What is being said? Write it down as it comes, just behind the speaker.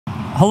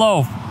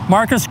Hello,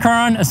 Marcus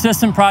Curran,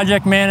 Assistant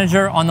Project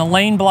Manager on the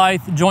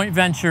Lane-Blythe joint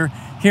venture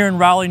here in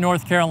Raleigh,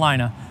 North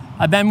Carolina.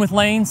 I've been with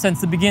Lane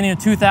since the beginning of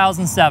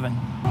 2007.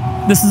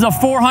 This is a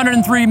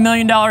 $403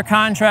 million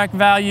contract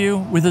value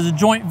with a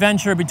joint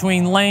venture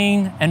between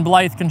Lane and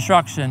Blythe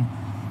Construction.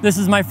 This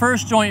is my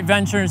first joint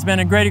venture and it's been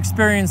a great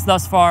experience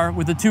thus far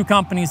with the two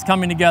companies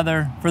coming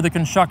together for the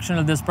construction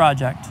of this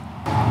project.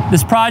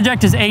 This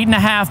project is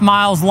 8.5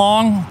 miles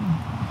long.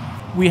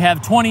 We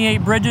have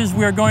 28 bridges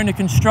we are going to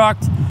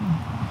construct.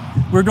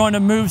 We're going to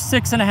move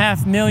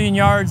 6.5 million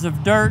yards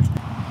of dirt.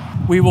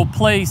 We will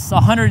place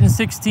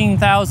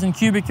 116,000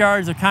 cubic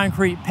yards of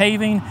concrete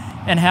paving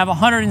and have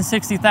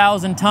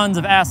 160,000 tons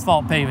of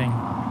asphalt paving.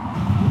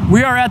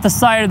 We are at the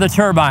site of the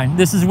turbine.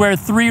 This is where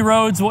 3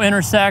 roads will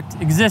intersect: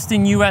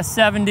 existing US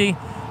 70,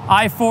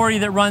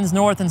 I-40 that runs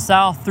north and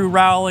south through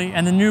Raleigh,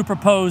 and the new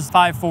proposed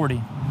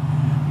 540.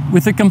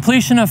 With the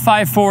completion of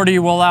 540,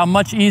 will allow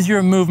much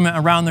easier movement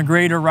around the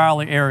greater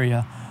Raleigh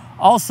area.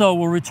 Also,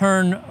 will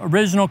return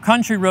original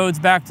country roads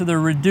back to their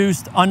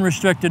reduced,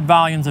 unrestricted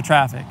volumes of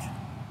traffic.